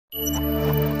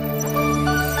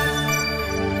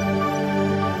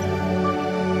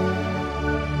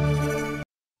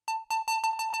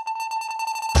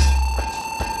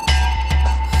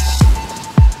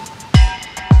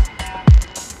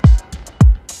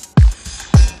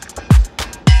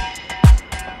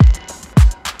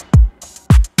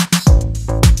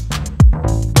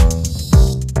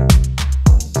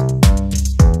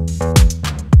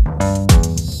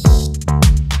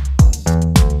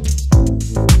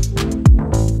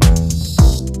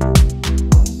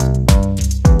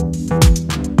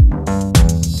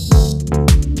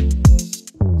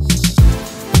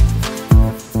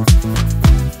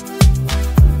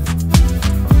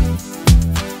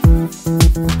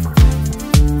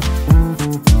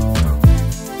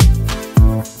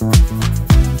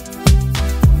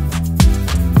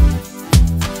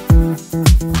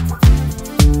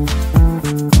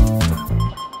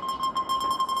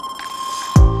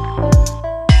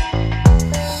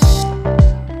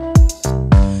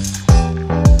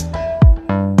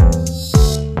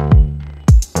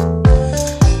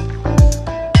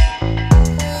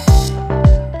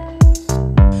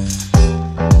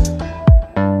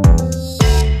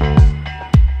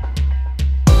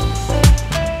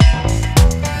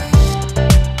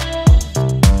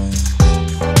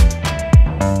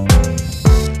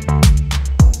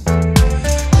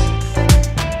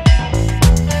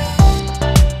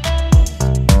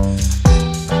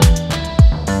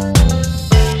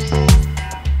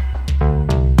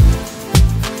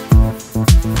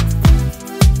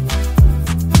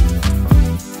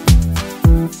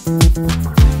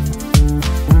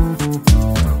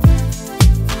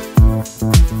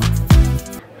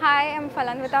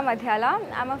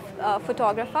I'm a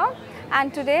photographer,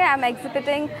 and today I'm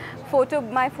exhibiting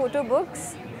my photo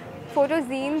books, photo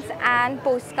zines and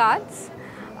postcards.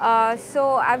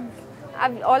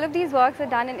 All of these works were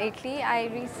done in Italy.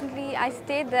 I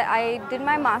stayed there. I did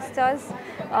my master's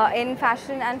in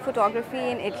fashion and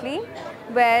photography in Italy,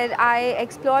 where I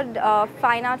explored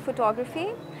fine art photography,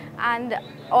 and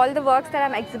all the works that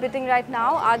I'm exhibiting right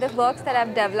now are the works that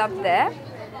I've developed there.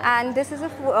 And this is a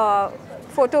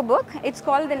photo book. It's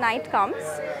called The Night Comes.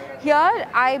 Here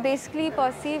I basically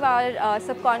perceive our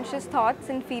subconscious thoughts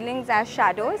and feelings as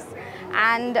shadows,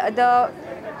 and the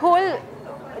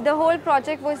whole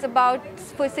project was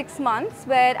for 6 months,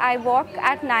 where I walk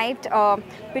at night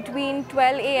between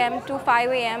 12 a.m. to 5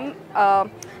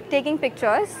 a.m. Taking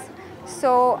pictures.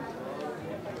 So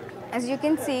as you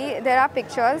can see, there are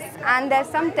pictures and there's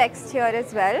some text here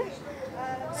as well.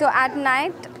 So at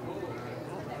night,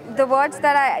 the words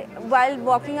that while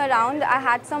walking around, I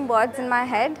had some words in my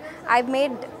head. I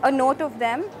made a note of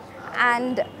them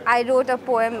and I wrote a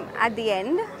poem at the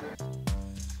end.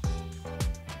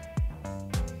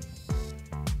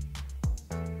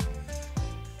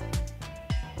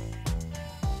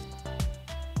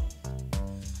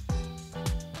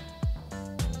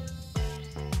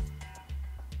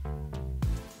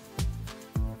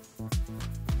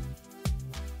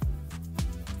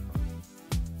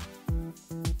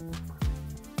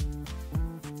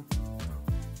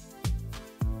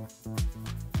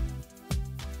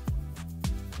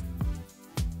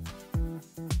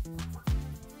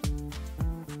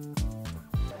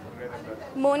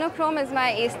 Monochrome is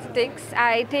my aesthetics.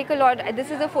 I take a lot. This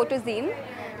is a photo zine,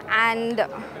 and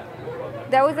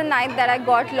there was a night that I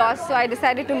got lost, so I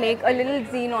decided to make a little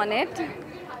zine on it.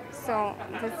 So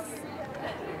this.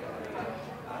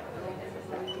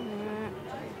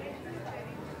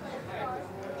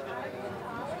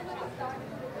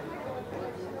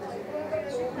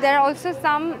 There are also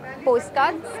some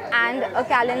postcards and a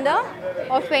calendar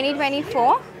of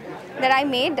 2024 that I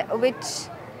made, which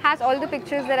has all the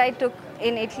pictures that I took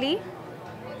in Italy,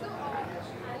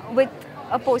 with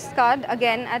a postcard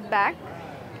again at back.